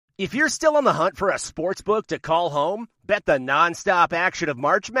If you're still on the hunt for a sports book to call home, bet the nonstop action of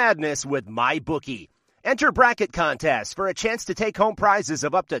March Madness with MyBookie. Enter bracket contests for a chance to take home prizes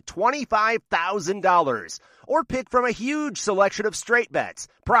of up to $25,000, or pick from a huge selection of straight bets,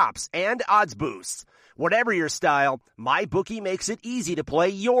 props, and odds boosts. Whatever your style, MyBookie makes it easy to play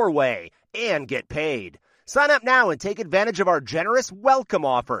your way and get paid. Sign up now and take advantage of our generous welcome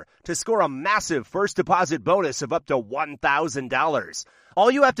offer to score a massive first deposit bonus of up to $1,000. All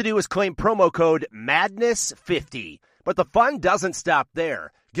you have to do is claim promo code MADNESS50. But the fun doesn't stop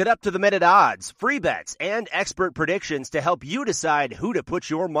there. Get up-to-the-minute odds, free bets, and expert predictions to help you decide who to put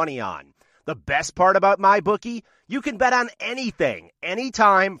your money on. The best part about MyBookie? You can bet on anything,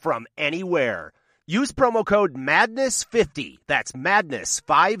 anytime, from anywhere. Use promo code MADNESS50, that's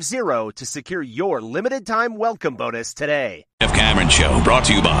MADNESS50, to secure your limited-time welcome bonus today. Jeff Cameron Show, brought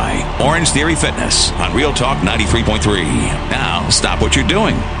to you by Orange Theory Fitness on Real Talk 93.3. Now, stop what you're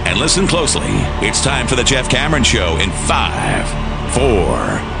doing and listen closely. It's time for the Jeff Cameron Show in 5,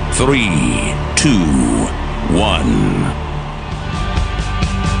 4, 3, 2, 1.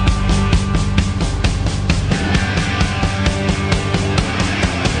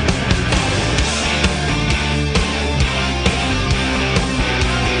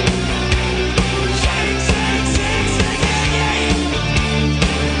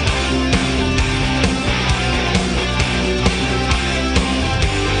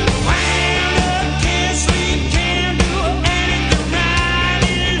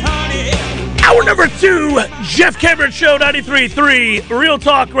 Hour number 2, Jeff Cameron Show, 93.3, Real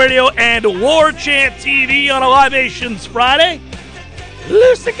Talk Radio, and War Chant TV on a Libations Friday.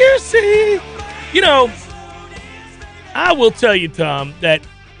 Loosey-goosey. You know, I will tell you, Tom, that,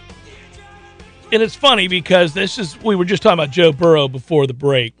 and it's funny because we were just talking about Joe Burrow before the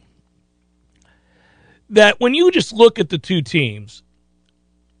break, that when you just look at the two teams,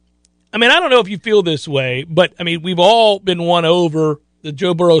 I mean, I don't know if you feel this way, but, I mean, we've all been won over. The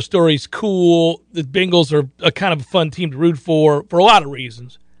Joe Burrow story's cool. The Bengals are a kind of a fun team to root for a lot of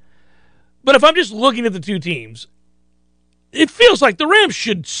reasons. But if I'm just looking at the two teams, it feels like the Rams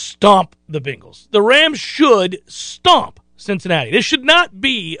should stomp the Bengals. The Rams should stomp Cincinnati. This should not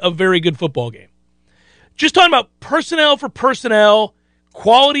be a very good football game. Just talking about personnel for personnel,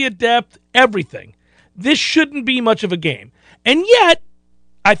 quality of depth, everything. This shouldn't be much of a game. And yet,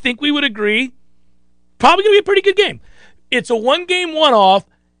 I think we would agree, probably going to be a pretty good game. It's a one-game one-off,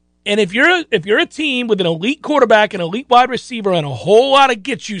 and if you're a team with an elite quarterback, an elite wide receiver, and a whole lot of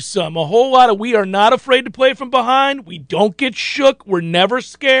get you some, a whole lot of we are not afraid to play from behind, we don't get shook, we're never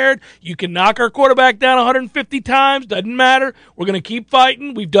scared, you can knock our quarterback down 150 times, doesn't matter, we're going to keep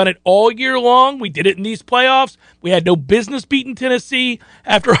fighting, we've done it all year long, we did it in these playoffs, we had no business beating Tennessee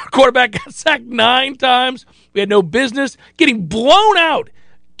after our quarterback got sacked 9 times, we had no business getting blown out,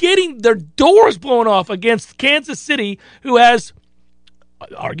 getting their doors blown off against Kansas City, who has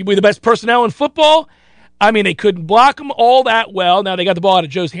arguably the best personnel in football. I mean, they couldn't block him all that well. Now, they got the ball out of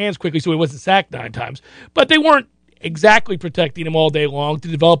Joe's hands quickly, so he wasn't sacked 9 times. But they weren't exactly protecting him all day long to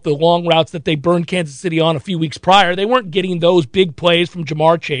develop the long routes that they burned Kansas City on a few weeks prior. They weren't getting those big plays from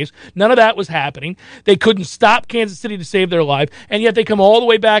Jamar Chase. None of that was happening. They couldn't stop Kansas City to save their life, and yet they come all the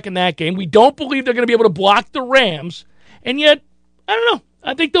way back in that game. We don't believe they're going to be able to block the Rams, and yet, I don't know.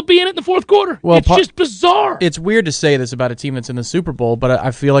 I think they'll be in it in the fourth quarter. Well, it's just bizarre. It's weird to say this about a team that's in the Super Bowl, but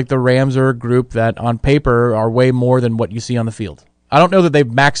I feel like the Rams are a group that on paper are way more than what you see on the field. I don't know that they've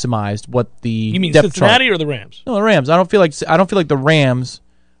maximized what the You mean depth Cincinnati chart. or the Rams? No, the Rams. I don't feel like the Rams,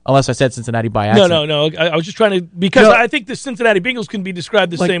 unless I said Cincinnati by accident. No. I was just trying to, because I think the Cincinnati Bengals can be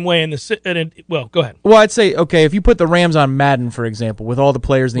described the same way. Well, go ahead. Well, I'd say, okay, if you put the Rams on Madden, for example, with all the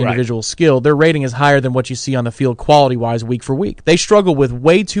players and the individual skill, their rating is higher than what you see on the field quality-wise week for week. They struggle with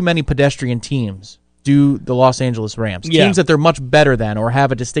way too many pedestrian teams, do the Los Angeles Rams. Yeah. Teams that they're much better than or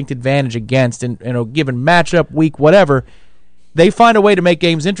have a distinct advantage against in a given matchup, week, whatever. They find a way to make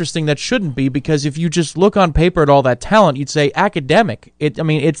games interesting that shouldn't be, because if you just look on paper at all that talent, you'd say academic.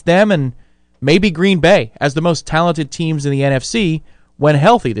 It's them and maybe Green Bay as the most talented teams in the NFC when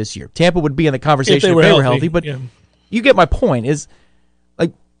healthy this year. Tampa would be in the conversation if they were healthy, but you get my point. Is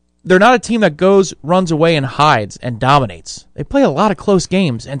like they're not a team that runs away and hides and dominates. They play a lot of close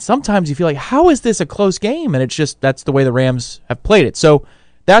games, and sometimes you feel like, how is this a close game? And it's just that's the way the Rams have played it. So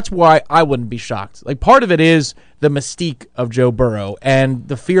that's why I wouldn't be shocked. Like, part of it is the mystique of Joe Burrow and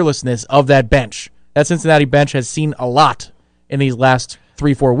the fearlessness of that bench. That Cincinnati bench has seen a lot in these last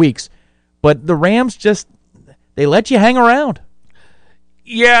 3-4 weeks. But the Rams they let you hang around.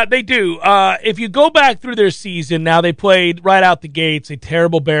 Yeah, they do. If you go back through their season, now they played right out the gates a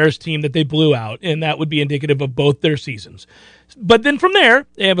terrible Bears team that they blew out, and that would be indicative of both their seasons. But then from there,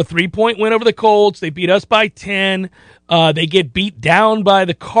 they have a 3-point win over the Colts. They beat us by 10. They get beat down by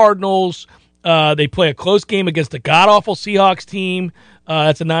the Cardinals. They play a close game against a god-awful Seahawks team.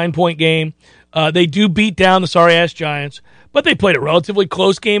 That's a 9-point game. They do beat down the sorry-ass Giants, but they played a relatively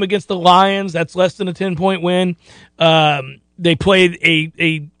close game against the Lions. That's less than a 10-point win. They played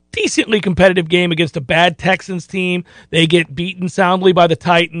a decently competitive game against a bad Texans team. They get beaten soundly by the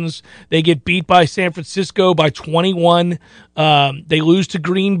Titans. They get beat by San Francisco by 21. They lose to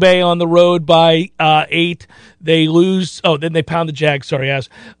Green Bay on the road by 8. They lose. Oh, then they pound the Jags. Sorry, ass.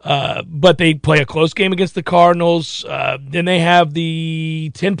 But they play a close game against the Cardinals. Then they have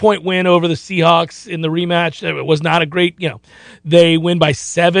the 10-point win over the Seahawks in the rematch. It was not a great. They win by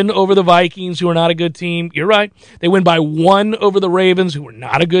 7 over the Vikings, who are not a good team. You're right. They win by 1 over the Ravens, who are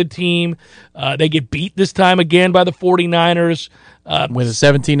not a good team. They get beat this time again by the 49ers. With a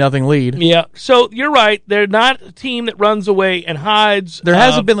 17-0 lead. Yeah, so you're right. They're not a team that runs away and hides. There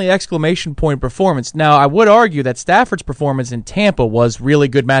hasn't been the exclamation point performance. Now, I would argue that Stafford's performance in Tampa was really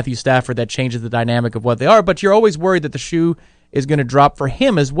good Matthew Stafford that changes the dynamic of what they are, but you're always worried that the shoe is going to drop for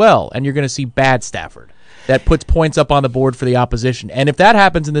him as well, and you're going to see bad Stafford that puts points up on the board for the opposition. And if that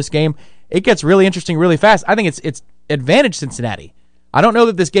happens in this game, it gets really interesting really fast. I think it's advantage Cincinnati. I don't know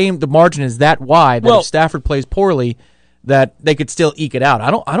that this game, the margin is that wide, that if Stafford plays poorly, that they could still eke it out.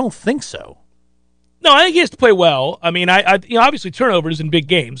 I don't think so. No, I think he has to play well. I mean, obviously turnovers in big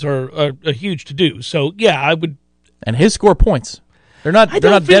games are huge to do. So yeah, I would. And his score points. They're not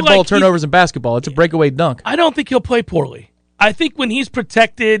dead ball turnovers in basketball. It's a breakaway dunk. I don't think he'll play poorly. I think when he's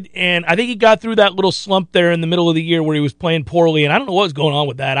protected, and I think he got through that little slump there in the middle of the year where he was playing poorly, and I don't know what was going on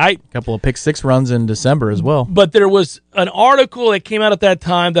with that. A couple of pick-6 runs in December as well. But there was an article that came out at that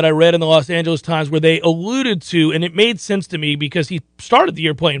time that I read in the Los Angeles Times where they alluded to, and it made sense to me because he started the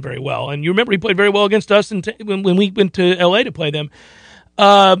year playing very well. And you remember he played very well against us when we went to L.A. to play them.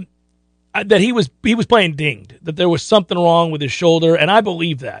 That he was playing dinged, that there was something wrong with his shoulder, and I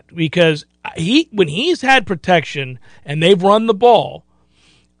believe that because when he's had protection and they've run the ball,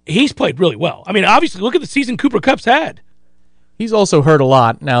 he's played really well. I mean, obviously, look at the season Cooper Kupp's had. He's also hurt a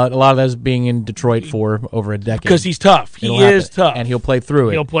lot. Now, a lot of that is being in Detroit for over a decade. Because he's tough. He is tough. And he'll play through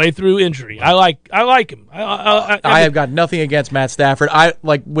it. He'll play through injury. I like him. I have got nothing against Matt Stafford.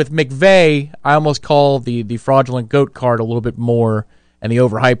 With McVay, I almost call the fraudulent GOAT card a little bit more and the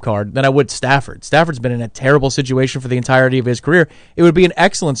overhyped card than I would Stafford. Stafford's been in a terrible situation for the entirety of his career. It would be an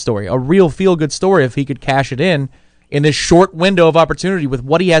excellent story, a real feel-good story if he could cash it in this short window of opportunity with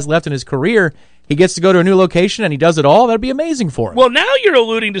what he has left in his career. He gets to go to a new location and he does it all. That'd be amazing for him. Well, now you're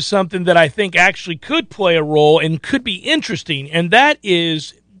alluding to something that I think actually could play a role and could be interesting, and that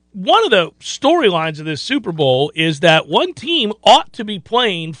is one of the storylines of this Super Bowl is that one team ought to be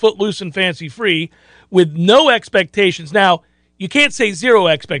playing footloose and fancy-free with no expectations. Now, you can't say zero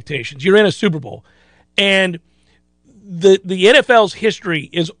expectations. You're in a Super Bowl. And the NFL's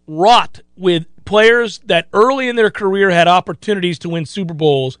history is wrought with players that early in their career had opportunities to win Super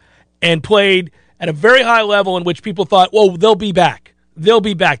Bowls and played at a very high level in which people thought, well, they'll be back. They'll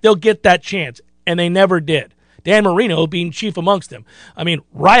be back. They'll get that chance. And they never did. Dan Marino being chief amongst them. I mean,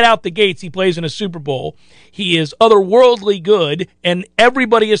 right out the gates, he plays in a Super Bowl. He is otherworldly good, and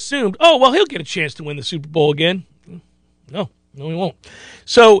everybody assumed, oh, well, he'll get a chance to win the Super Bowl again. No, he won't.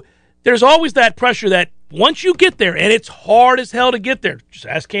 So there's always that pressure that once you get there, and it's hard as hell to get there. Just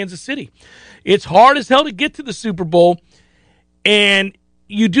ask Kansas City. It's hard as hell to get to the Super Bowl, and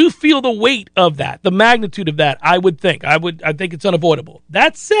you do feel the weight of that, the magnitude of that, I would think. I think it's unavoidable.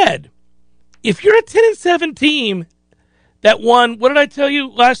 That said, if you're a 10-7 team that won, what did I tell you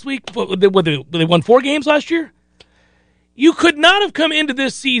last week? They won 4 games last year? You could not have come into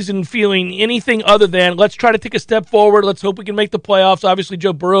this season feeling anything other than, let's try to take a step forward. Let's hope we can make the playoffs. Obviously,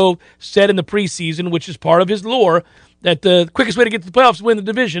 Joe Burrow said in the preseason, which is part of his lore, that the quickest way to get to the playoffs is win the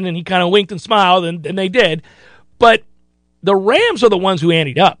division, and he kind of winked and smiled, and they did. But the Rams are the ones who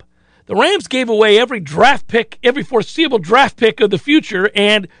anteed up. The Rams gave away every draft pick, every foreseeable draft pick of the future,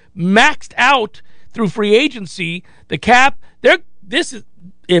 and maxed out through free agency the cap.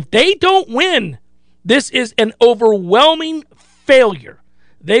 If they don't win, this is an overwhelming failure.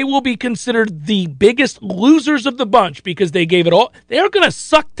 They will be considered the biggest losers of the bunch because they gave it all. They are going to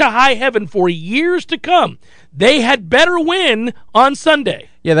suck to high heaven for years to come. They had better win on Sunday.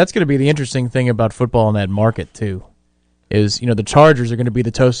 Yeah, that's going to be the interesting thing about football in that market, too, is, the Chargers are going to be the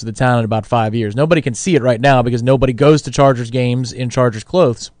toast of the town in about 5 years. Nobody can see it right now because nobody goes to Chargers games in Chargers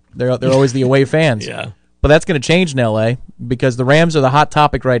clothes. They're always the away fans. Yeah. But that's going to change in L.A. because the Rams are the hot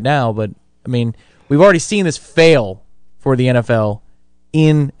topic right now. But, I mean, we've already seen this fail for the NFL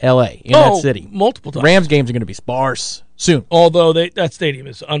in L.A., in that city. Multiple times. Rams games are going to be sparse. soon. Although that stadium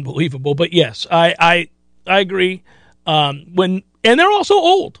is unbelievable. But yes, I agree. And they're also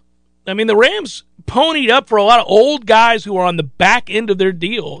old. I mean, the Rams ponied up for a lot of old guys who are on the back end of their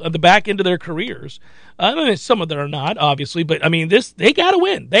deal, at the back end of their careers. I mean, some of them are not, obviously, but I mean, they got to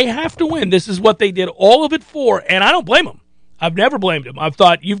win. They have to win. This is what they did all of it for, and I don't blame them. I've never blamed them. I've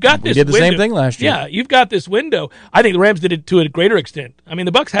thought, you've got this window. We did the same thing last year. Yeah, you've got this window. I think the Rams did it to a greater extent. I mean,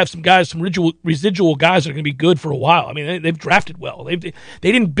 the Bucs have some guys, some residual guys that are going to be good for a while. I mean, they've drafted well. They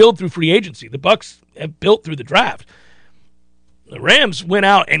didn't build through free agency. The Bucs have built through the draft. The Rams went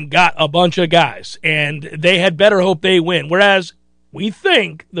out and got a bunch of guys, and they had better hope they win. Whereas we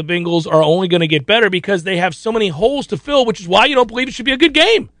think the Bengals are only going to get better because they have so many holes to fill, which is why you don't believe it should be a good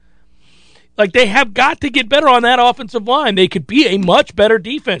game. Like, they have got to get better on that offensive line. They could be a much better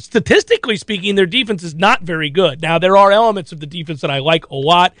defense. Statistically speaking, their defense is not very good. Now, there are elements of the defense that I like a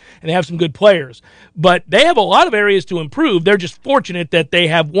lot, and they have some good players. But they have a lot of areas to improve. They're just fortunate that they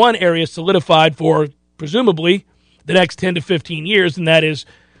have one area solidified for, presumably, the next 10 to 15 years, and that is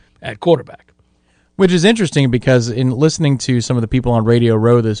at quarterback. Which is interesting because in listening to some of the people on Radio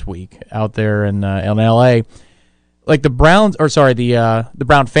Row this week out there in L.A., like the Brown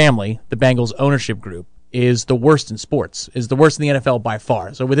family, the Bengals ownership group, is the worst in sports, is the worst in the NFL by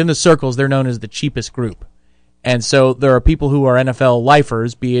far. So within the circles, they're known as the cheapest group. And so there are people who are NFL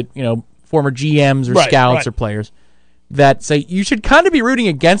lifers, be it, former GMs or scouts or players, that say you should kind of be rooting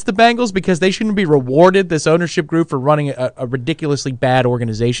against the Bengals because they shouldn't be rewarded, this ownership group, for running a ridiculously bad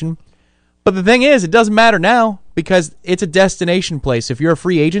organization. But the thing is, it doesn't matter now because it's a destination place. If you're a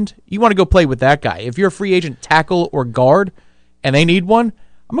free agent, you want to go play with that guy. If you're a free agent tackle or guard and they need one,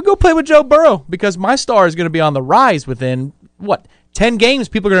 I'm going to go play with Joe Burrow because my star is going to be on the rise within, 10 games,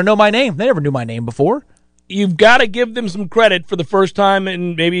 people are going to know my name. They never knew my name before. You've got to give them some credit for the first time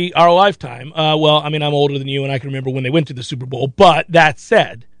in maybe our lifetime. Well, I mean, I'm older than you, and I can remember when they went to the Super Bowl. But that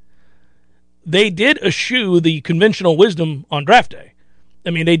said, they did eschew the conventional wisdom on draft day. I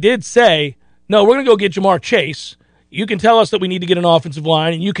mean, they did say, no, we're going to go get Jamar Chase. You can tell us that we need to get an offensive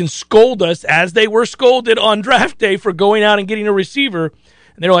line, and you can scold us as they were scolded on draft day for going out and getting a receiver. And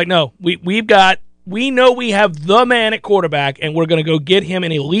they're like, no, we know we have the man at quarterback, and we're going to go get him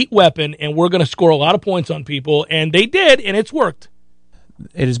an elite weapon, and we're going to score a lot of points on people. And they did, and it's worked.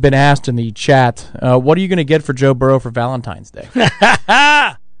 It has been asked in the chat, what are you going to get for Joe Burrow for Valentine's Day?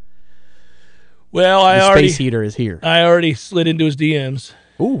 Well, the space heater is here. I already slid into his DMs.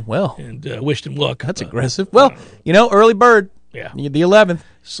 Ooh, well. And wished him luck. That's aggressive. Well, early bird. Yeah. The 11th.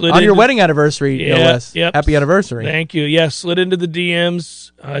 On your wedding anniversary, no less. Yep. Happy anniversary. Thank you. Yes, slid into the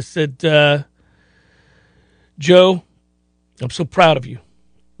DMs. I said, Joe, I'm so proud of you.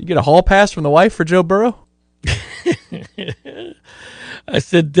 You get a hall pass from the wife for Joe Burrow? I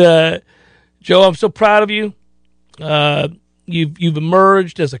said, Joe, I'm so proud of you. You've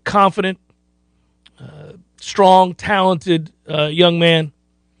emerged as a confident, strong, talented young man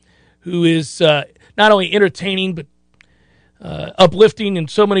who is not only entertaining but uplifting in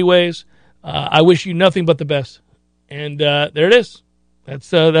so many ways. I wish you nothing but the best. And there it is.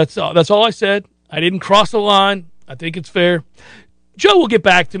 That's all I said. I didn't cross the line. I think it's fair. Joe will get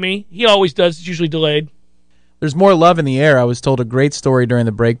back to me. He always does. It's usually delayed. There's more love in the air. I was told a great story during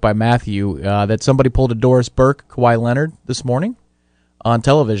the break by Matthew that somebody pulled a Doris Burke, Kawhi Leonard this morning on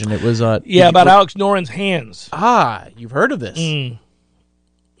television. It was about Alex Noren's hands. You've heard of this?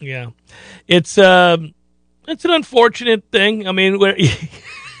 Yeah, it's an unfortunate thing. I mean, where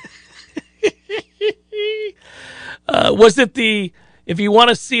was it if you want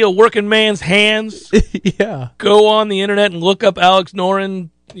to see a working man's hands, yeah, go on the internet and look up Alex Noren.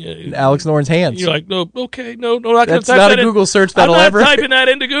 Alex Noren's hands. You're like, no, okay, no, not going to type that. That's not a in. Google search that'll I'm ever. not typing that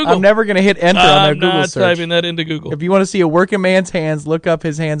into Google. I'm never going to hit enter on that Google search. I'm not typing that into Google. If you want to see a working man's hands, look up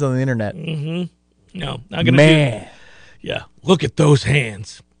his hands on the internet. Mm-hmm. No, not going to Man. Yeah, look at those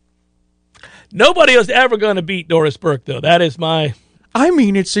hands. Nobody is ever going to beat Doris Burke, though. That is my... I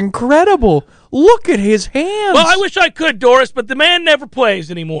mean, it's incredible. Look at his hands. Well, I wish I could, Doris, but the man never plays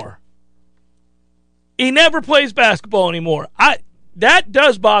anymore. He never plays basketball anymore. That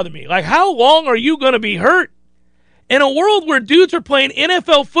does bother me. Like, how long are you going to be hurt? In a world where dudes are playing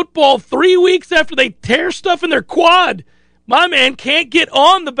NFL football 3 weeks after they tear stuff in their quad, my man can't get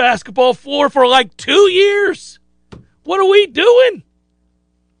on the basketball floor for like 2 years. What are we doing?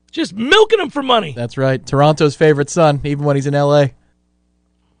 Just milking him for money. That's right. Toronto's favorite son, even when he's in L.A.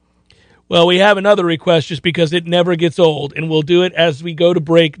 Well, we have another request just because it never gets old, and we'll do it as we go to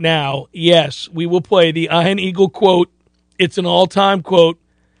break now. Yes, we will play the Iron Eagle quote. It's an all-time quote.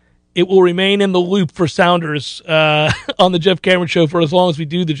 It will remain in the loop for Sounders on the Jeff Cameron Show for as long as we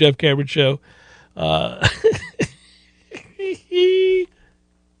do the Jeff Cameron Show.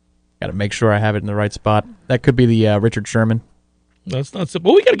 Got to make sure I have it in the right spot. That could be the Richard Sherman. That's not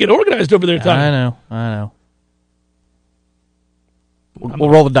simple. We got to get organized over there, Tommy. I know. We'll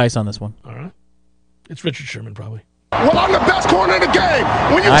roll the dice on this one. All right. It's Richard Sherman, probably. Well, I'm the best corner in the game.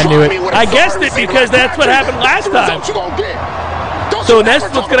 When you I knew it. me with I guessed it because that's what happened last time. What you gonna get? So that's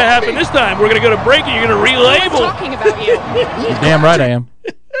what's going to happen this time. We're going to go to break and you're going to relabel. Talking about you. You're damn right I am.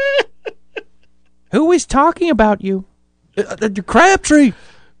 Who is talking about you? Crabtree.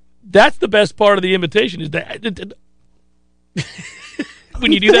 That's the best part of the invitation is that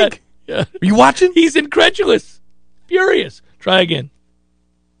when you do that. Yeah. Are you watching? He's incredulous. Furious. Try again.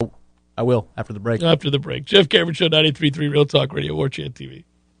 I will after the break. After the break. Jeff Cameron Show, 93.3 Real Talk Radio, War Chant TV.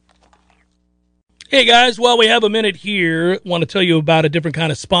 Hey, guys. While we have a minute here, I want to tell you about a different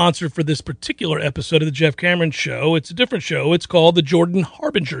kind of sponsor for this particular episode of the Jeff Cameron Show. It's a different show. It's called The Jordan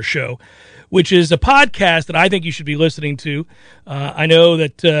Harbinger Show, which is a podcast that I think you should be listening to. I know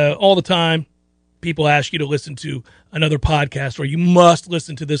that all the time people ask you to listen to another podcast or you must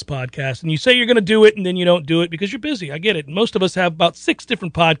listen to this podcast. And you say you're going to do it and then you don't do it because you're busy. I get it. Most of us have about 6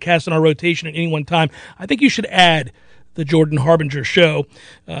 different podcasts in our rotation at any one time. I think you should add the Jordan Harbinger Show.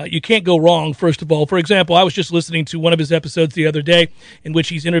 You can't go wrong, first of all. For example, I was just listening to one of his episodes the other day in which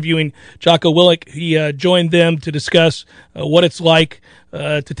he's interviewing Jocko Willink. He joined them to discuss what it's like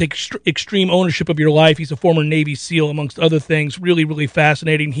to take extreme ownership of your life. He's a former Navy SEAL, amongst other things. Really, really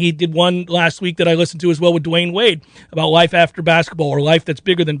fascinating. He did one last week that I listened to as well with Dwayne Wade about life after basketball or life that's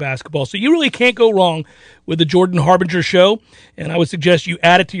bigger than basketball. So you really can't go wrong with the Jordan Harbinger Show, and I would suggest you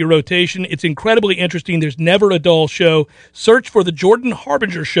add it to your rotation. It's incredibly interesting. There's never a dull show. Search for the Jordan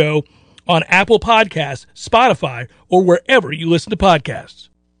Harbinger Show on Apple Podcasts, Spotify, or wherever you listen to podcasts.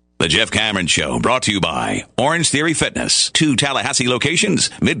 The Jeff Cameron Show, brought to you by Orange Theory Fitness. 2 Tallahassee locations,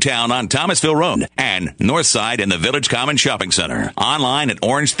 Midtown on Thomasville Road and Northside in the Village Common Shopping Center. Online at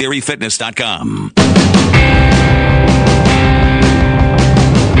orangetheoryfitness.com.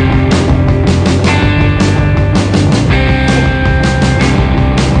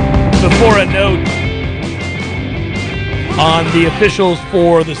 Before a note on the officials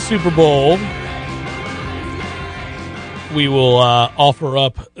for the Super Bowl, we will offer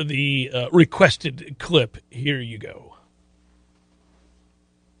up the requested clip. Here you go.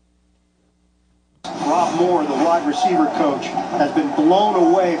 Rob Moore, the wide receiver coach, has been blown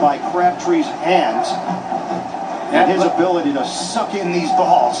away by Crabtree's hands and his ability to suck in these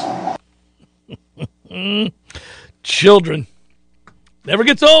balls. Children. Never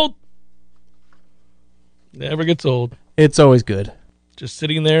gets old. Never gets old. It's always good. Just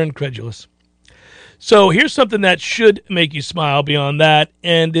sitting there incredulous. So here's something that should make you smile beyond that,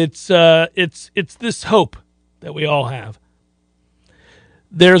 and it's this hope that we all have.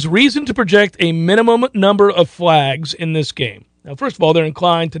 There's reason to project a minimum number of flags in this game. Now, first of all, they're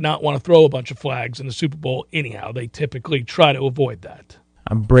inclined to not want to throw a bunch of flags in the Super Bowl anyhow. They typically try to avoid that.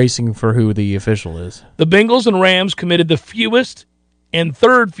 I'm bracing for who the official is. The Bengals and Rams committed the fewest and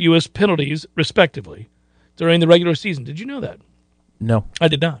third fewest penalties, respectively, during the regular season. Did you know that? No. I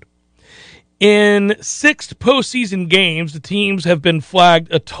did not. In 6 postseason games, the teams have been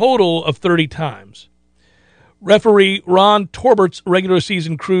flagged a total of 30 times. Referee Ron Torbert's regular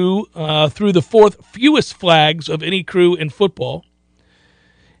season crew threw the 4th fewest flags of any crew in football.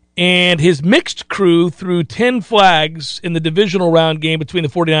 And his mixed crew threw 10 flags in the divisional round game between the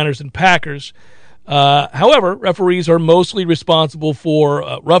 49ers and Packers. However, referees are mostly responsible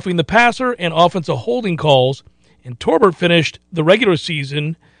for roughing the passer and offensive holding calls. And Torbert finished the regular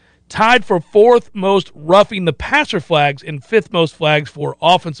season tied for 4th most roughing the passer flags and 5th most flags for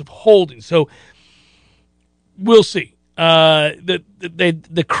offensive holding. So we'll see.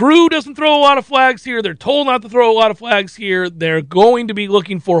 The crew doesn't throw a lot of flags here. They're told not to throw a lot of flags here. They're going to be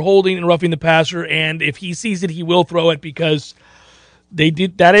looking for holding and roughing the passer, and if he sees it, he will throw it because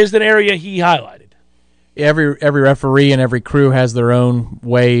that is an area he highlighted. Every referee and every crew has their own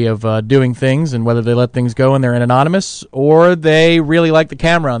way of doing things, and whether they let things go and they're anonymous or they really like the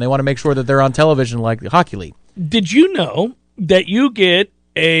camera and they want to make sure that they're on television like the Hockey League. Did you know that you get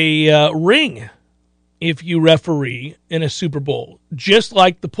a ring if you referee in a Super Bowl, just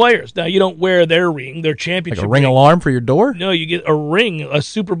like the players? Now, you don't wear their ring, their championship Like a ring alarm for your door? No, you get a ring, a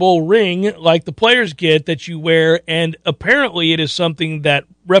Super Bowl ring like the players get that you wear, and apparently it is something that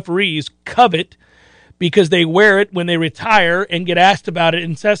referees covet because they wear it when they retire and get asked about it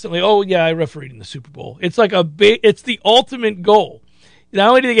incessantly. Oh, yeah, I refereed in the Super Bowl. It's like it's the ultimate goal. Not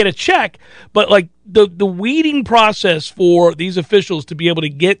only do they get a check, but like the weeding process for these officials to be able to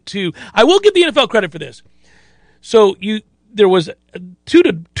get to. I will give the NFL credit for this. So there was two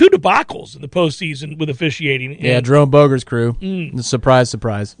debacles in the postseason with officiating. Yeah, Jerome Boger's crew. Surprise,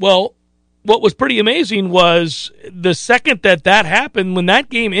 surprise. Well, what was pretty amazing was the second that happened, when that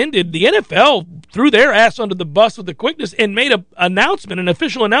game ended, the NFL threw their ass under the bus with the quickness and made an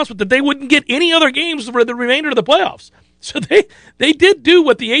official announcement that they wouldn't get any other games for the remainder of the playoffs. So they did do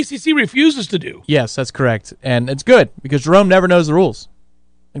what the ACC refuses to do. Yes, that's correct. And it's good because Jerome never knows the rules.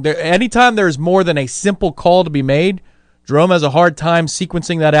 Anytime there's more than a simple call to be made, Jerome has a hard time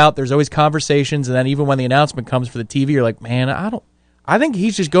sequencing that out. There's always conversations, and then even when the announcement comes for the TV, you're like, man, I think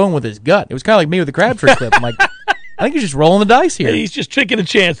he's just going with his gut. It was kind of like me with the Crabtree clip. I'm like, I think he's just rolling the dice here. And he's just taking a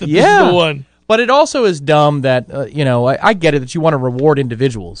chance that this is the one. But it also is dumb that, I get it that you want to reward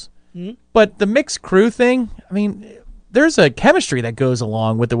individuals. Mm-hmm. But the mixed crew thing, I mean, there's a chemistry that goes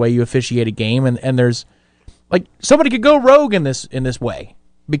along with the way you officiate a game, and there's, like, somebody could go rogue in this way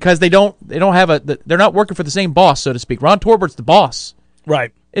because they're not working for the same boss, so to speak. Ron Torbert's the boss.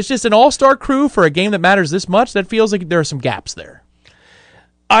 Right. It's just an all-star crew for a game that matters this much. That feels like there are some gaps there.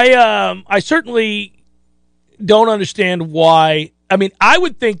 I certainly don't understand why. I mean, I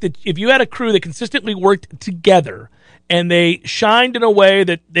would think that if you had a crew that consistently worked together and they shined in a way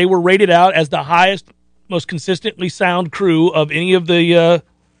that they were rated out as the highest, most consistently sound crew of any of the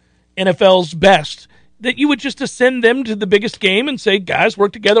NFL's best, that you would just send them to the biggest game and say, guys,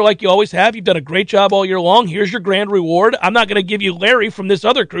 work together like you always have. You've done a great job all year long. Here's your grand reward. I'm not going to give you Larry from this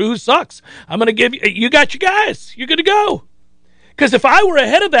other crew who sucks. I'm going to give you got your guys. You're good to go. Because if I were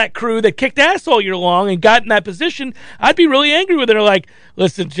ahead of that crew that kicked ass all year long and got in that position, I'd be really angry with it. They're like,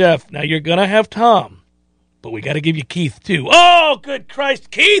 listen, Jeff, now you're going to have Tom, but we got to give you Keith too. Oh, good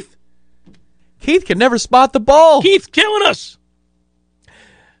Christ, Keith. Keith can never spot the ball. Keith's killing us.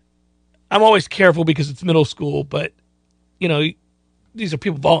 I'm always careful because it's middle school, but, these are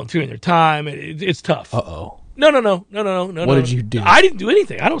people volunteering their time. It's tough. Uh-oh. No. What did you do? I didn't do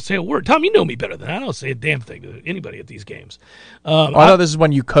anything. I don't say a word. Tom, you know me better than that. I don't say a damn thing to anybody at these games. I thought this is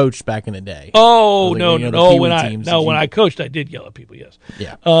when you coached back in the day. Oh, no. When I coached, I did yell at people, yes.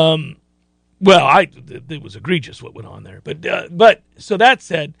 Yeah. Well, it was egregious what went on there. But so that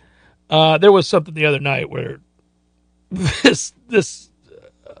said, there was something the other night where this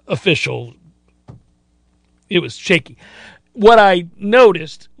official, it was shaky. What I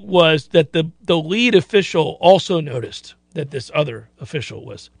noticed was that the lead official also noticed that this other official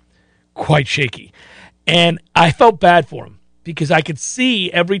was quite shaky. And I felt bad for him because I could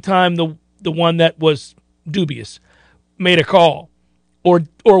see every time the one that was dubious made a call or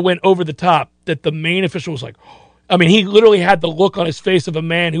went over the top that the main official was like, he literally had the look on his face of a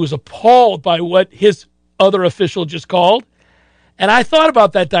man who was appalled by what his other official just called. And I thought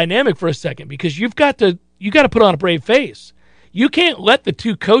about that dynamic for a second because you got to put on a brave face. You can't let the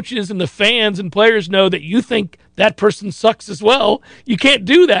two coaches and the fans and players know that you think that person sucks as well. You can't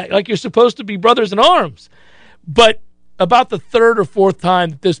do that. Like, you're supposed to be brothers in arms. But about the third or fourth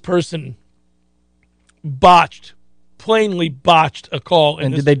time that this person plainly botched a call.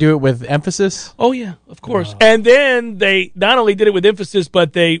 And did they do it with emphasis? Oh, yeah, of course. And then they not only did it with emphasis,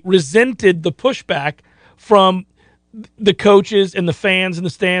 but they resented the pushback from the coaches and the fans in the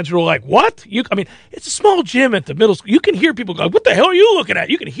stands who were like, what? It's a small gym at the middle school. You can hear people go, what the hell are you looking at?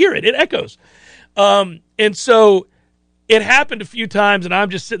 You can hear it. It echoes. And so it happened a few times, and I'm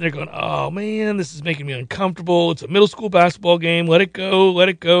just sitting there going, oh, man, this is making me uncomfortable. It's a middle school basketball game. Let it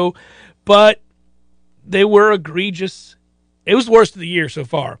go. But they were egregious. It was the worst of the year so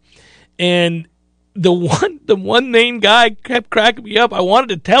far. And the one main guy kept cracking me up. I wanted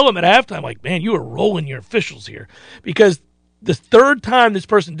to tell him at halftime, like, man, you are rolling your officials here. Because the third time this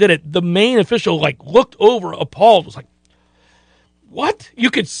person did it, the main official, looked over, appalled, was like, what? You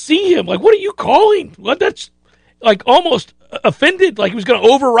could see him. Like, what are you calling? What? That's, almost offended, like he was going to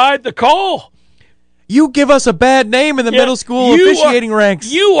override the call. You give us a bad name in the middle school officiating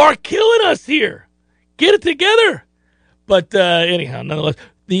ranks. You are killing us here. Get it together. But anyhow, nonetheless,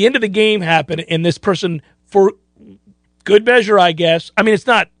 the end of the game happened, and this person, for good measure, I guess.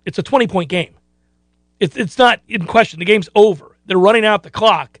 It's a 20-point game. It's not in question. The game's over. They're running out the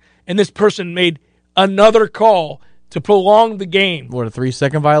clock, and this person made another call to prolong the game. What, a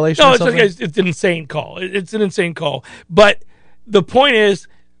 3-second violation? No, it's an insane call. It's an insane call. But the point is,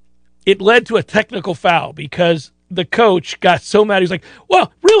 it led to a technical foul because the coach got so mad. He's like,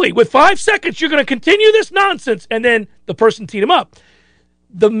 well, really, with 5 seconds, you're going to continue this nonsense? And then the person teed him up.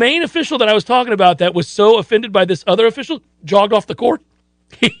 The main official that I was talking about that was so offended by this other official jogged off the court.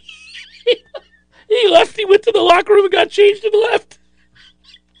 He left. He went to the locker room and got changed to the left.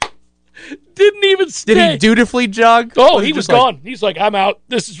 Didn't even stay. Did he dutifully jog? Oh, he was gone. He's like, I'm out.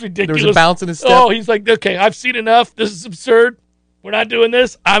 This is ridiculous. There was a bounce in his step. Oh, he's like, okay, I've seen enough. This is absurd. We're not doing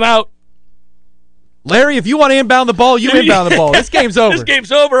this. I'm out. Larry, if you want to inbound the ball, you inbound the ball. This game's over. This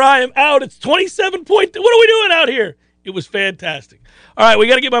game's over. I am out. It's 27 point. What are we doing out here? It was fantastic. All right, we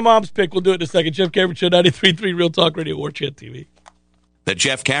got to get my mom's pick. We'll do it in a second. Jeff Cameron Show, 93.3 Real Talk Radio, War Chant TV. The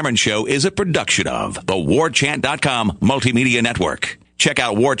Jeff Cameron Show is a production of the WarChant.com Multimedia Network. Check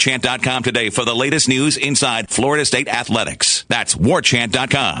out WarChant.com today for the latest news inside Florida State athletics. That's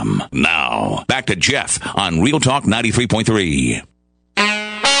WarChant.com. Now, back to Jeff on Real Talk 93.3.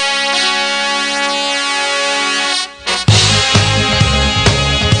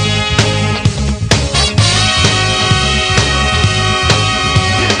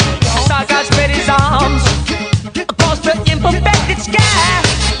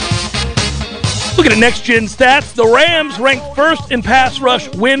 Look at the next-gen stats. The Rams ranked first in pass rush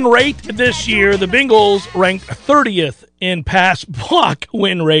win rate this year. The Bengals ranked 30th in pass block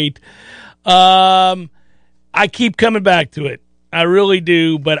win rate. I keep coming back to it. I really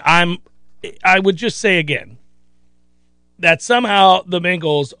do, but I would just say again that somehow the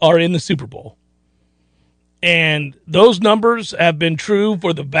Bengals are in the Super Bowl. And those numbers have been true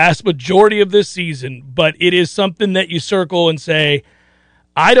for the vast majority of this season, but it is something that you circle and say,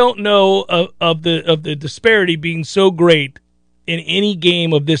 I don't know of the disparity being so great in any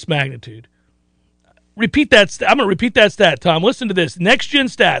game of this magnitude. Repeat that. I'm going to repeat that stat, Tom. Listen to this. Next gen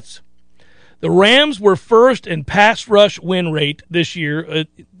stats. The Rams were first in pass rush win rate this year,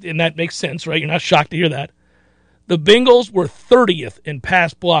 and that makes sense, right? You're not shocked to hear that. The Bengals were 30th in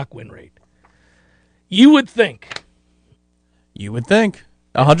pass block win rate. You would think.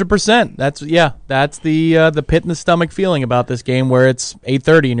 100%. That's the pit in the stomach feeling about this game where it's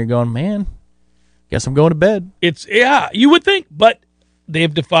 8:30 and you're going, man, guess I'm going to bed. You would think, but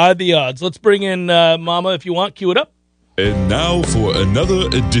they've defied the odds. Let's bring in Mama if you want. Cue it up. And now for another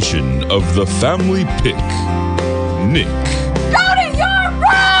edition of the Family Pick. Nick. Go to your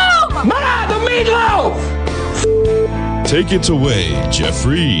room! Ma, the meatloaf! Take it away,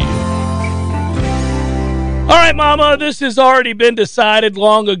 Jeffrey. All right, Mama, this has already been decided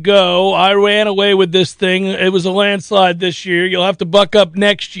long ago. I ran away with this thing. It was a landslide this year. You'll have to buck up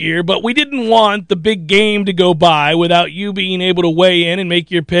next year. But we didn't want the big game to go by without you being able to weigh in and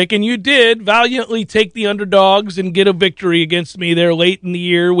make your pick. And you did valiantly take the underdogs and get a victory against me there late in the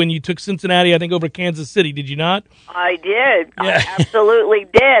year when you took Cincinnati, I think, over Kansas City. Did you not? I did. Yeah. I absolutely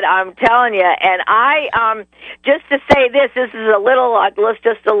did. I'm telling you. And I, just to say this is a little,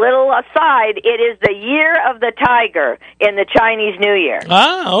 just a little aside. It is the year of the tiger in the Chinese New Year.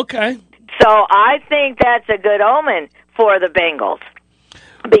 Ah, okay. So I think that's a good omen for the Bengals.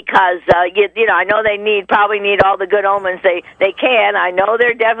 Because, you know, I know they probably need all the good omens they can. I know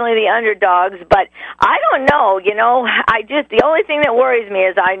they're definitely the underdogs, but I don't know. You know, the only thing that worries me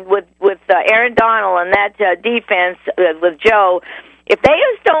is with Aaron Donald and that defense with Joe, if they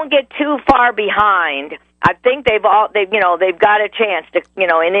just don't get too far behind, I think they've got a chance to,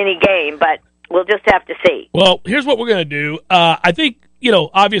 in any game, but we'll just have to see. Well, here's what we're going to do. I think,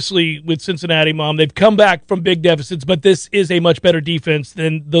 obviously with Cincinnati, Mom, they've come back from big deficits, but this is a much better defense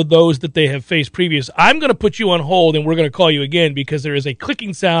than those that they have faced previous. I'm going to put you on hold, and we're going to call you again because there is a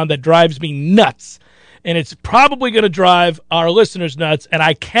clicking sound that drives me nuts, and it's probably going to drive our listeners nuts, and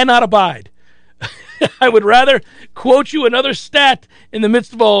I cannot abide. I would rather quote you another stat in the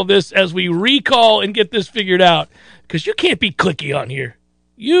midst of all of this as we recall and get this figured out, because you can't be clicky on here.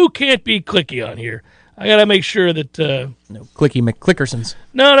 You can't be clicky on here. I got to make sure that... no clicky McClickersons.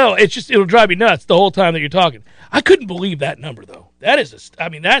 No, it'll drive me nuts the whole time that you're talking. I couldn't believe that number, though.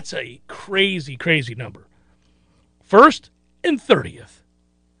 That's a crazy, crazy number. First and 30th.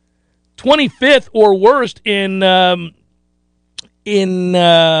 25th or worst in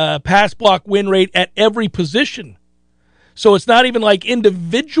pass block win rate at every position. So it's not even like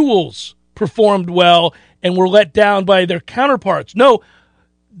individuals performed well and were let down by their counterparts. No,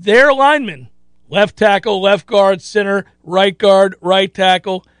 their linemen, left tackle, left guard, center, right guard, right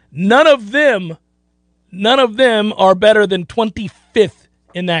tackle, none of them are better than 25th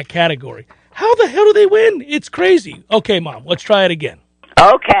in that category. How the hell do they win? It's crazy. Okay, Mom, let's try it again.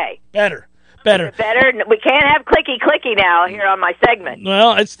 Okay. Better. We can't have clicky now here on my segment.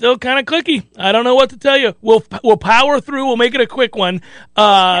 Well, it's still kind of clicky. I don't know what to tell you. We'll power through. We'll make it a quick one.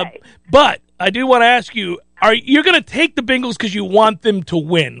 Okay. But I do want to ask you, you're going to take the Bengals because you want them to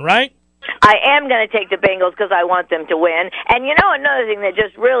win, right? I am going to take the Bengals because I want them to win. And another thing that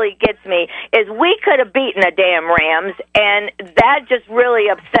just really gets me is we could have beaten the damn Rams, and that just really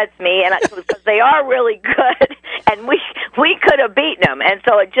upsets me. And because they are really good, and we could have beaten them, and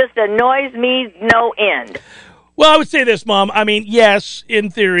so it just annoys me no end. Well, I would say this, Mom. I mean, yes, in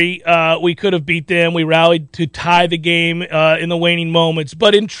theory, we could have beat them. We rallied to tie the game in the waning moments.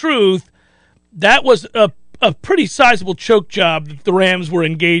 But in truth, that was a pretty sizable choke job that the Rams were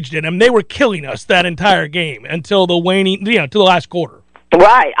engaged in. I mean, they were killing us that entire game until the waning, till the last quarter.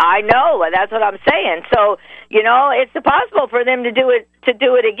 Right, I know. That's what I'm saying. So, it's possible for them to do it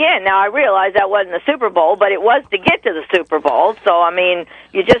again. Now, I realize that wasn't the Super Bowl, but it was to get to the Super Bowl. So, I mean,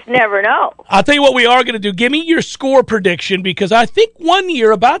 you just never know. I'll tell you what we are going to do. Give me your score prediction, because I think one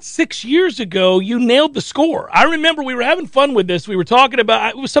year, about 6 years ago, you nailed the score. I remember we were having fun with this. We were talking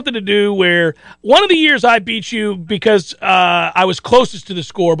about, it was something to do where one of the years I beat you because I was closest to the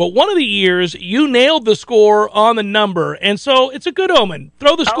score, but one of the years you nailed the score on the number, and so it's a good omen.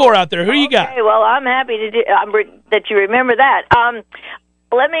 Throw the score out there. Who you got? Okay, well, I'm happy to do that you remember that.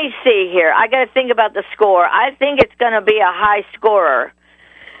 Let me see here. I got to think about the score. I think it's going to be a high scorer.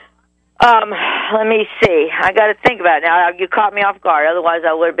 Let me see. I got to think about it now. You caught me off guard. Otherwise,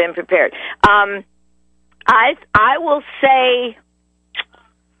 I would have been prepared. I will say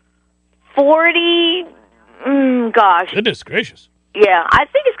 40. Gosh. Goodness gracious. Yeah, I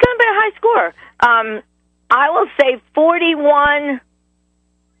think it's going to be a high score. I will say 41-35.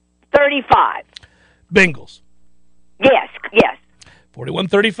 Bengals. Yes.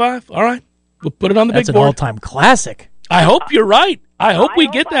 41-35. All right. We'll put it on the That's big board. That's an all-time classic. I hope you're right. I hope we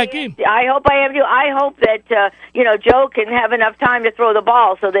get that game. I hope I am too. I hope that Joe can have enough time to throw the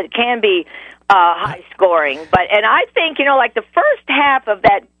ball so that it can be high scoring. And I think like the first half of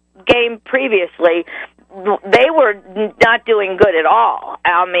that game previously, they were not doing good at all.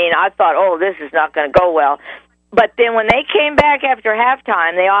 I mean, I thought, this is not going to go well. But then when they came back after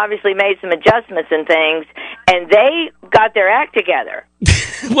halftime, they obviously made some adjustments and things, and they got their act together.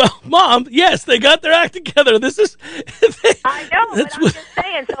 Well, Mom, yes, they got their act together. This is... I know, but I'm just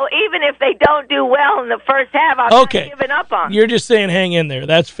saying, so even if they don't do well in the first half, I'm not giving up on them. You're just saying hang in there.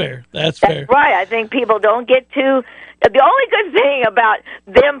 That's fair. That's fair. Right. I think people don't get too... The only good thing about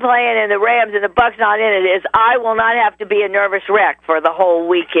them playing in the Rams and the Bucs not in it is I will not have to be a nervous wreck for the whole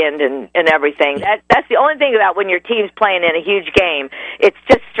weekend and everything. That's the only thing about when your team's playing in a huge game. It's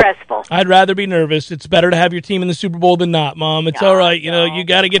just stressful. I'd rather be nervous. It's better to have your team in the Super Bowl than not, Mom. It's all right. You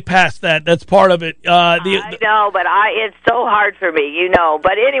got to get past that. That's part of it. I know, but it's so hard for me,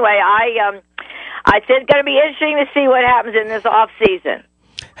 But anyway, I said it's going to be interesting to see what happens in this off season.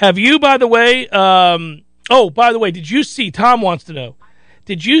 Have you, by the way? By the way, did you see? Tom wants to know.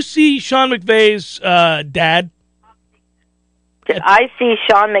 Did you see Sean McVay's dad? Did I see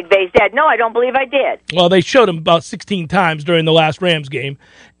Sean McVay's dad? No, I don't believe I did. Well, they showed him about 16 times during the last Rams game,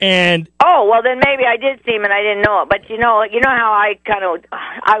 and well, then maybe I did see him and I didn't know it. But you know how I kind of,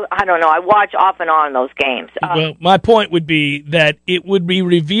 I don't know. I watch off and on those games. Well, my point would be that it would be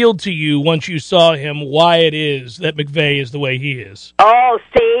revealed to you once you saw him why it is that McVay is the way he is. Oh,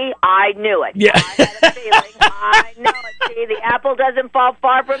 see, I knew it. Yeah, I had a feeling. I know it. See, the apple doesn't fall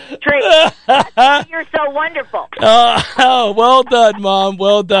far from the tree. That's why you're so wonderful. Well done, Mom.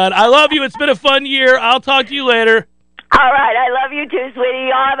 Well done. I love you. It's been a fun year. I'll talk to you later. All right. I love you too, sweetie.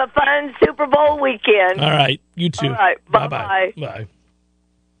 Y'all have a fun Super Bowl weekend. All right. You too. All right. Bye-bye. Bye.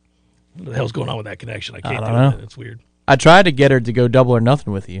 What the hell's going on with that connection? I can't do it. It's weird. I tried to get her to go double or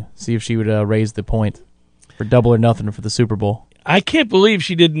nothing with you. See if she would raise the point for double or nothing for the Super Bowl. I can't believe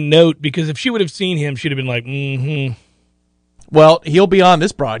she didn't note, because if she would have seen him, she'd have been like, mm-hmm. Well, he'll be on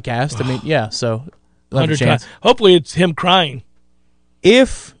this broadcast. I mean, yeah, so 100 times. Hopefully it's him crying.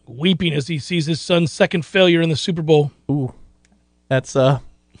 Weeping as he sees his son's second failure in the Super Bowl. Ooh. That's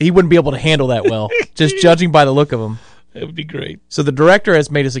he wouldn't be able to handle that well, just judging by the look of him. That would be great. So the director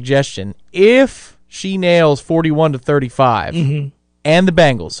has made a suggestion. If she nails 41-35 and the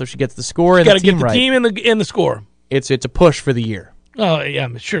Bengals, so she gets the score and the team right. Got to get the team and the score. It's a push for the year. Oh, yeah,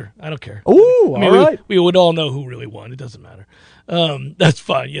 sure. I don't care. Ooh, all right. We would all know who really won. It doesn't matter. That's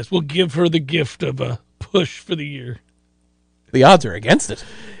fine. Yes, we'll give her the gift of a push for the year. The odds are against it.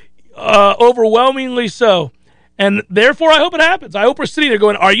 Overwhelmingly so. And therefore, I hope it happens. I hope we're sitting there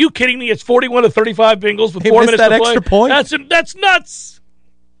going, are you kidding me? It's 41-35 Bengals with 4 minutes to play. Extra point? That's nuts.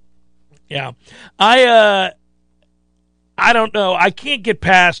 Yeah. I don't know. I can't get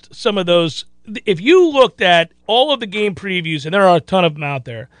past some of those. If you looked at all of the game previews, and there are a ton of them out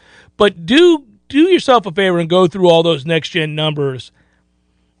there, but do yourself a favor and go through all those next-gen numbers,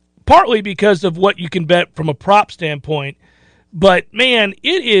 partly because of what you can bet from a prop standpoint. But, man,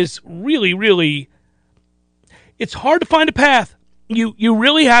 it is really, really – it's hard to find a path. You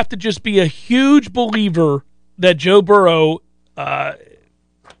really have to just be a huge believer that Joe Burrow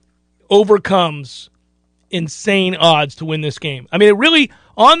overcomes insane odds to win this game. I mean, it really,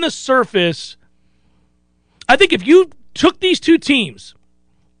 on the surface, I think if you took these two teams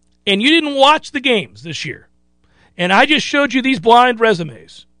and you didn't watch the games this year, and I just showed you these blind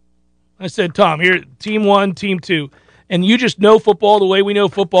resumes, I said, Tom, here, team 1, team 2, and you just know football the way we know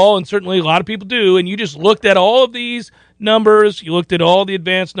football, and certainly a lot of people do, and you just looked at all of these numbers, you looked at all the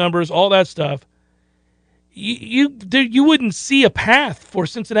advanced numbers, all that stuff, you wouldn't see a path for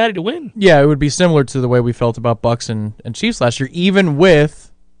Cincinnati to win. Yeah, it would be similar to the way we felt about Bucs and Chiefs last year. Even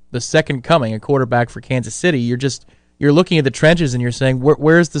with the second coming, a quarterback for Kansas City, you're looking at the trenches and you're saying,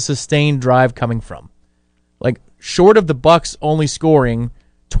 where's the sustained drive coming from? Like, short of the Bucs only scoring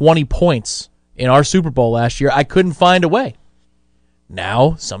 20 points in our Super Bowl last year, I couldn't find a way.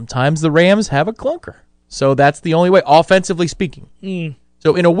 Now, sometimes the Rams have a clunker. So that's the only way, offensively speaking.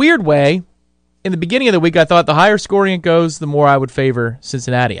 So in a weird way, in the beginning of the week, I thought the higher scoring it goes, the more I would favor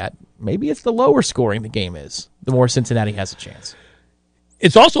Cincinnati. Maybe it's the lower scoring the game is, the more Cincinnati has a chance.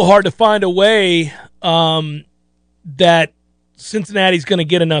 It's also hard to find a way that Cincinnati's going to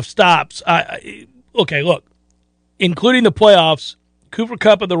get enough stops. Okay, look, including the playoffs, Cooper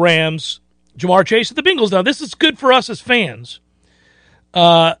Kupp of the Rams, Jamar Chase of the Bengals. Now, this is good for us as fans.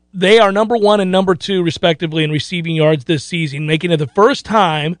 They are number 1 and number 2, respectively, in receiving yards this season, making it the first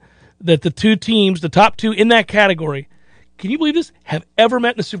time that the two teams, the top two in that category, can you believe this, have ever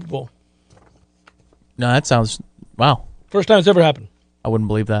met in the Super Bowl. No, that sounds, wow. First time it's ever happened. I wouldn't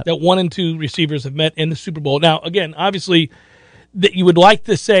believe that. That 1 and 2 receivers have met in the Super Bowl. Now, again, obviously, that you would like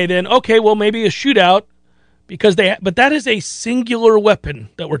to say then, okay, well, maybe a shootout, but that is a singular weapon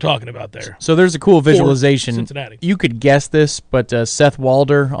that we're talking about there. So there's a cool visualization. Cincinnati. You could guess this, but Seth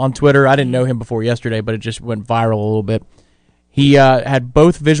Walder on Twitter, I didn't know him before yesterday, but it just went viral a little bit. He had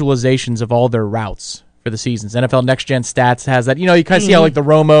both visualizations of all their routes for the seasons. NFL Next Gen Stats has that. You know, you kind of see how like the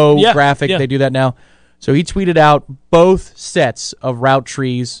Romo graphic, they do that now. So he tweeted out both sets of route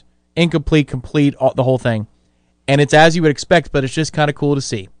trees, incomplete, complete, the whole thing. And it's as you would expect, but it's just kind of cool to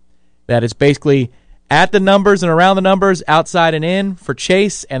see. That it's basically at the numbers and around the numbers, outside and in for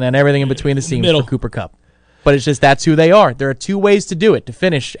Chase, and then everything in between the seams for Cooper Kupp. But it's just that's who they are. There are two ways to do it, to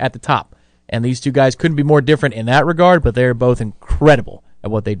finish at the top. And these two guys couldn't be more different in that regard, but they're both incredible at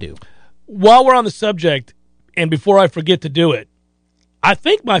what they do. While we're on the subject, and before I forget to do it, I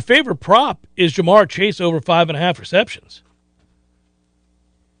think my favorite prop is Jamar Chase over 5.5 receptions.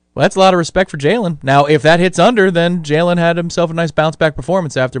 Well, that's a lot of respect for Jalen. Now, if that hits under, then Jalen had himself a nice bounce-back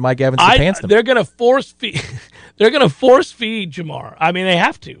performance after Mike Evans pantsed him. They're going to force feed. They're going to force feed Jamar. I mean, they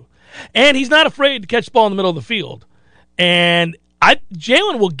have to, and he's not afraid to catch the ball in the middle of the field. And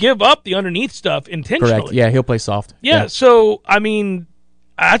Jalen will give up the underneath stuff intentionally. Correct. Yeah, he'll play soft. Yeah. So I mean,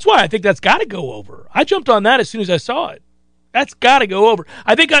 that's why I think that's got to go over. I jumped on that as soon as I saw it. That's got to go over.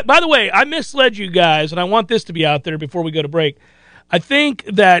 I think. By the way, I misled you guys, and I want this to be out there before we go to break. I think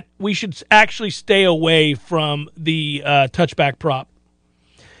that we should actually stay away from the touchback prop.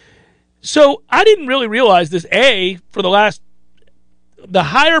 So I didn't really realize this. For the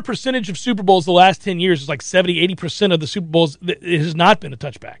higher percentage of Super Bowls the last 10 years is like 70-80% of the Super Bowls. It has not been a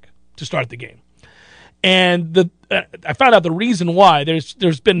touchback to start the game. And I found out the reason why.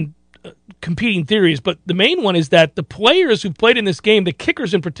 There's been competing theories, but the main one is that the players who've played in this game, the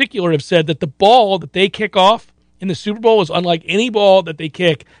kickers in particular, have said that the ball that they kick off in the Super Bowl is unlike any ball that they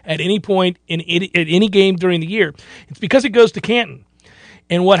kick at any point at any game during the year. It's because it goes to Canton.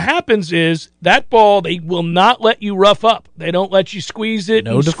 And what happens is that ball, they will not let you rough up. They don't let you squeeze it.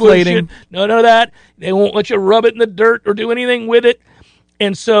 No deflating. None of that. They won't let you rub it in the dirt or do anything with it.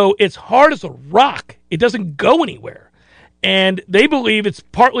 And so it's hard as a rock. It doesn't go anywhere. And they believe it's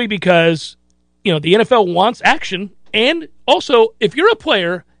partly because, the NFL wants action. And also, if you're a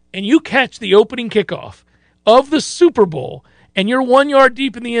player and you catch the opening kickoff of the Super Bowl and you're 1 yard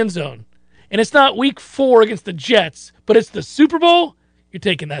deep in the end zone, and it's not week 4 against the Jets, but it's the Super Bowl, you're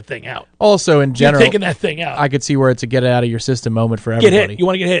taking that thing out. Also, in general, you're taking that thing out. I could see where it's a get it out of your system moment for everybody. Get hit. You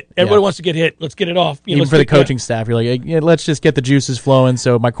want to get hit. Everybody wants to get hit. Let's get it off. Even for the coaching staff, you're like, let's just get the juices flowing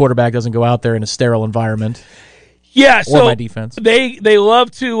so my quarterback doesn't go out there in a sterile environment. Yeah, or my defense. They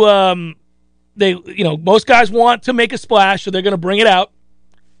love to. Most guys want to make a splash, so they're going to bring it out.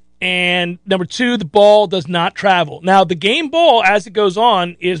 And number 2, the ball does not travel. Now, the game ball, as it goes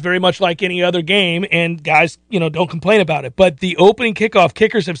on, is very much like any other game, and guys, don't complain about it. But the opening kickoff,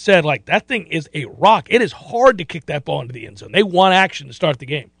 kickers have said, that thing is a rock. It is hard to kick that ball into the end zone. They want action to start the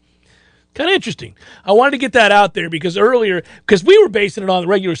game. Kind of interesting. I wanted to get that out there because we were basing it on the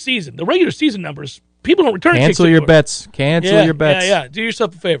regular season. The regular season numbers, people don't return kicks. Cancel your bets. Cancel your bets. Yeah. Do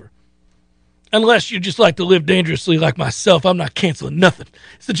yourself a favor. Unless you just like to live dangerously like myself, I'm not canceling nothing.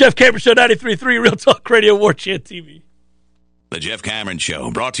 It's the Jeff Cameron Show, 93.3 Real Talk Radio, War Chant TV. The Jeff Cameron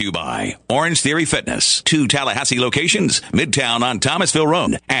Show, brought to you by Orange Theory Fitness. 2 Tallahassee locations, Midtown on Thomasville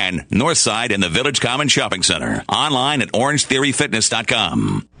Road and Northside in the Village Common Shopping Center. Online at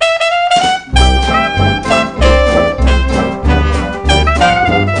orangetheoryfitness.com.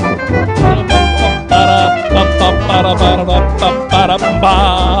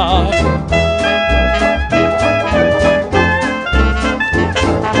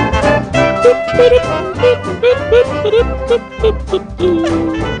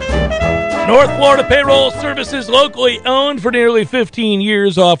 North Florida Payroll Services, locally owned for nearly 15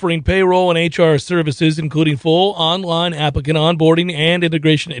 years, offering payroll and HR services, including full online applicant onboarding and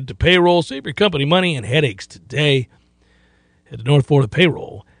integration into payroll. Save your company money and headaches today. Head to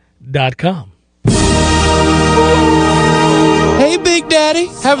northfloridapayroll.com. Hey, Big Daddy,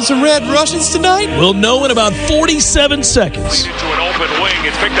 having some Red Russians tonight? We'll know in about 47 seconds. Into an open wing.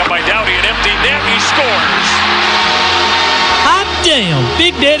 It's picked up by Dowdy, an empty net. He scores. Hot damn,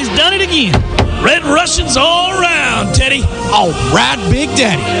 Big Daddy's done it again. Red Russians all around, Teddy. All right, Big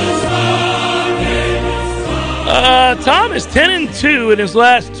Daddy. Tom is 10-2 in his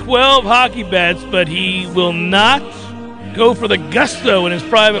last 12 hockey bets, but he will not go for the gusto in his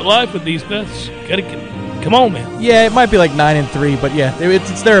private life with these bets. Come on, man. Yeah, it might be like 9-3, but yeah,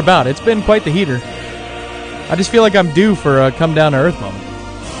 it's thereabout. It's been quite the heater. I just feel like I'm due for a come down to earth moment.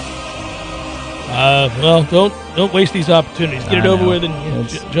 Well, don't waste these opportunities. Get it over with and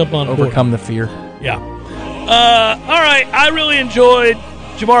jump on board. Overcome the fear. Yeah. All right. I really enjoyed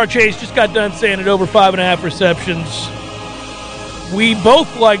Jamar Chase. Just got done saying it, over 5.5 receptions. We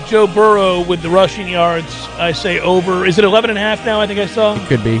both like Joe Burrow with the rushing yards. I say over. Is it 11.5 now? I think I saw. It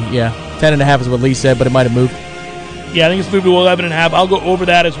could be. Yeah, 10.5 is what Lee said, but it might have moved. Yeah, I think it's moved to 11.5. I'll go over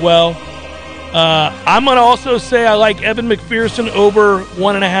that as well. I'm going to also say I like Evan McPherson over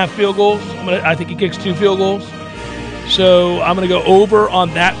 1.5 field goals. I think he kicks 2 field goals. So I'm going to go over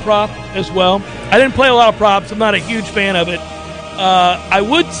on that prop as well. I didn't play a lot of props. I'm not a huge fan of it. I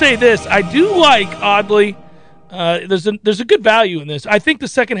would say this. I do like, oddly, there's a good value in this. I think the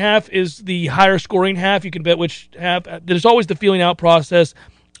second half is the higher scoring half. You can bet which half. There's always the feeling out process.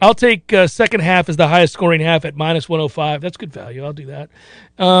 I'll take second half as the highest scoring half at -105. That's good value. I'll do that.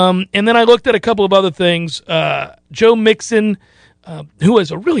 And then I looked at a couple of other things. Joe Mixon, who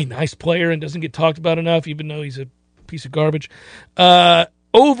is a really nice player and doesn't get talked about enough, even though he's a piece of garbage.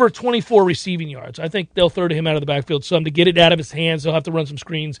 Over 24 receiving yards. I think they'll throw to him out of the backfield some to get it out of his hands. They'll have to run some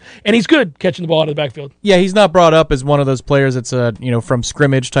screens. And he's good catching the ball out of the backfield. Yeah, he's not brought up as one of those players that's from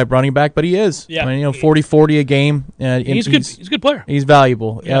scrimmage type running back, but he is. Yeah. 40-40 a game. He's good. He's a good player. He's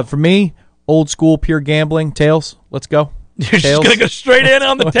valuable. Yeah. For me, old school pure gambling, tails. Let's go. You're just going to go straight in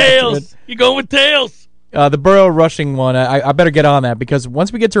on the tails. You're going with tails. The Burrow rushing one, I better get on that because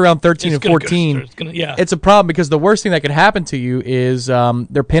once we get to around 13 and 14, it's a problem because the worst thing that could happen to you is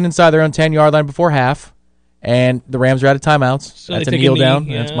they're pinned inside their own 10-yard line before half, and the Rams are out of timeouts. So that's a kneel down.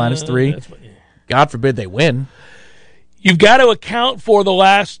 Yeah, that's -3. God forbid they win. You've got to account for the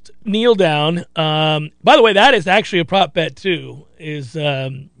last kneel down. By the way, that is actually a prop bet too. Is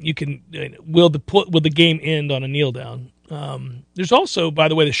you can will the game end on a kneel down? There's also, by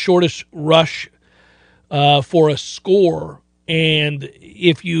the way, the shortest rush for a score, and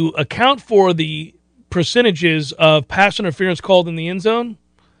if you account for the percentages of pass interference called in the end zone,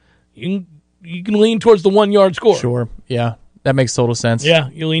 you can lean towards the 1 yard score. Sure, yeah, that makes total sense. Yeah,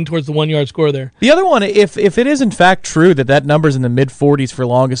 you lean towards the 1 yard score there. The other one, if it is in fact true that number's in the mid-40s for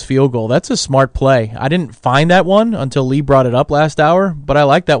longest field goal, that's a smart play. I didn't find that one until Lee brought it up last hour, but I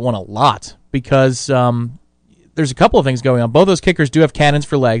like that one a lot because there's a couple of things going on. Both those kickers do have cannons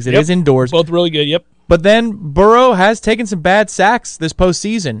for legs. It is indoors. Both really good, yep. But then Burrow has taken some bad sacks this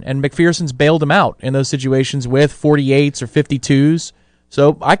postseason, and McPherson's bailed him out in those situations with 48s or 52s.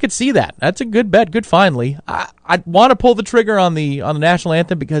 So I could see that. That's a good bet. Good find, Lee. I want to pull the trigger on the national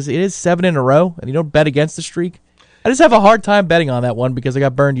anthem because it is 7 in a row, and you don't bet against the streak. I just have a hard time betting on that one because I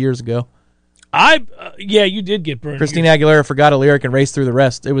got burned years ago. Yeah, you did get burned. Christina Aguilera forgot a lyric and raced through the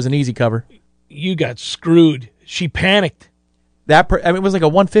rest. It was an easy cover. You got screwed. She panicked. It was like a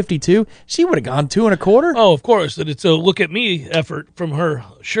 152. She would have gone 2 1/4. Oh, of course. And it's a look at me effort from her.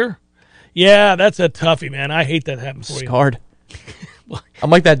 Sure. Yeah, that's a toughie, man. I hate that happened for you. Scarred. I'm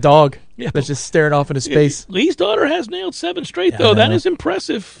like that dog. that's just staring off into space. Lee's daughter has nailed 7 straight, though. That is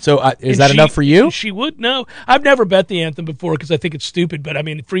impressive. So is that enough for you? She would know. I've never bet the anthem before because I think it's stupid, but, I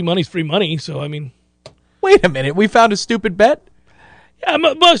mean, free money's free money, so, I mean. Wait a minute. We found a stupid bet? Yeah,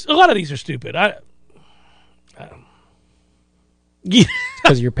 a lot of these are stupid.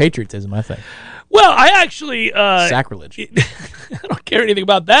 Because of your patriotism, I think. Well, I actually sacrilege. I don't care anything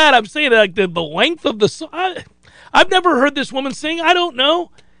about that. I'm saying like the length of the song. I've never heard this woman sing. I don't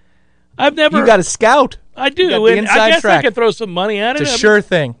know. I've never. You got a scout. I do, and I guess I could throw some money at it. It's a sure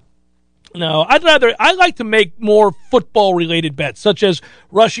thing. No, I like to make more football related bets, such as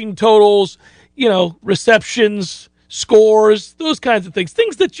rushing totals, receptions, scores, those kinds of things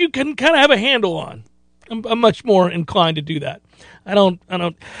that you can kind of have a handle on. I'm much more inclined to do that. I don't.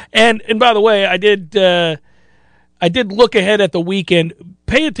 And by the way, I did look ahead at the weekend.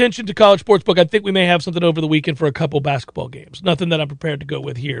 Pay attention to College Sportsbook. I think we may have something over the weekend for a couple basketball games. Nothing that I'm prepared to go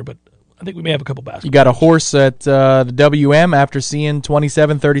with here, but I think we may have a couple basketball. You got a horse at the WM after seeing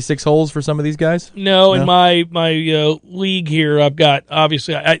 27, 36 holes for some of these guys? No, in my league here, I've got,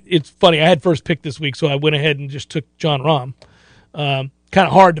 obviously, it's funny, I had first pick this week, so I went ahead and just took John Rahm. Kind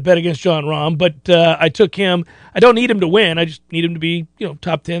of hard to bet against John Rahm, but I took him. I don't need him to win. I just need him to be,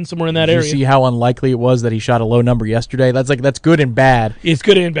 top 10 somewhere in that area. Did you see how unlikely it was that he shot a low number yesterday? That's good and bad. It's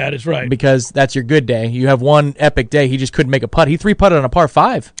good and bad. It's right because that's your good day. You have one epic day. He just couldn't make a putt. He 3-putted on a par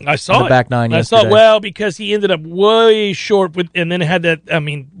 5. I saw on the back nine. I saw it because he ended up way short and then had that.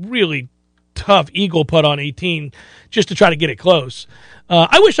 Really tough eagle putt on 18 just to try to get it close.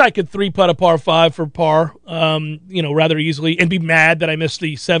 I wish I could 3-putt a par 5 for par, rather easily, and be mad that I missed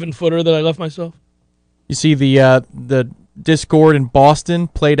the 7-footer that I left myself. You see the Discord in Boston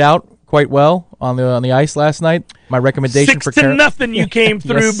played out quite well on the ice last night. My recommendation 6-0 you came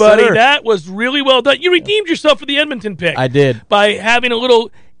through, yes, buddy. Sir. That was really well done. You redeemed yourself for the Edmonton pick. I did by having a little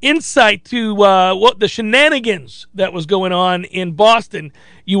insight to what the shenanigans that was going on in Boston.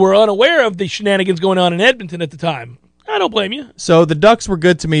 You were unaware of the shenanigans going on in Edmonton at the time. I don't blame you. So the Ducks were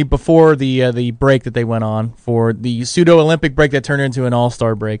good to me before the break that they went on for the pseudo-Olympic break that turned into an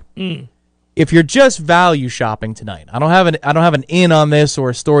all-star break. If you're just value shopping tonight, I don't have an in on this or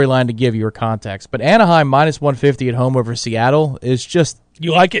a storyline to give you or context, but Anaheim minus 150 at home over Seattle is just...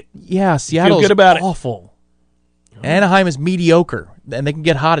 You like it? Yeah, Seattle is awful. It. Anaheim is mediocre, and they can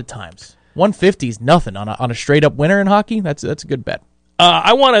get hot at times. 150 is nothing on a straight-up winner in hockey. That's a good bet.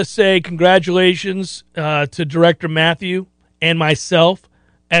 I want to say congratulations to Director Matthew and myself,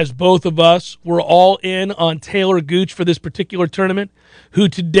 as both of us were all in on Taylor Gooch for this particular tournament, who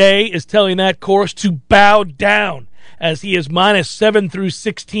today is telling that course to bow down as he is minus 7 through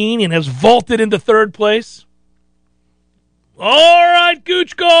 16 and has vaulted into third place. All right,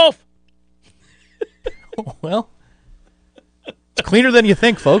 Gooch Golf. Well, it's cleaner than you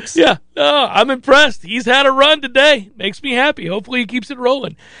think, folks. Yeah, I'm impressed. He's had a run today. Makes me happy. Hopefully he keeps it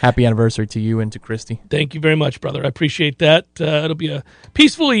rolling. Happy anniversary to you and to Christy. Thank you very much, brother. I appreciate that. It'll be a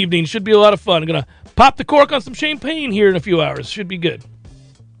peaceful evening. Should be a lot of fun. I'm going to pop the cork on some champagne here in a few hours. Should be good.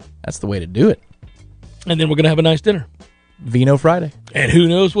 That's the way to do it. And then we're going to have a nice dinner. Vino Friday. And who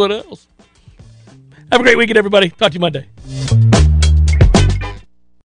knows what else. Have a great weekend, everybody. Talk to you Monday.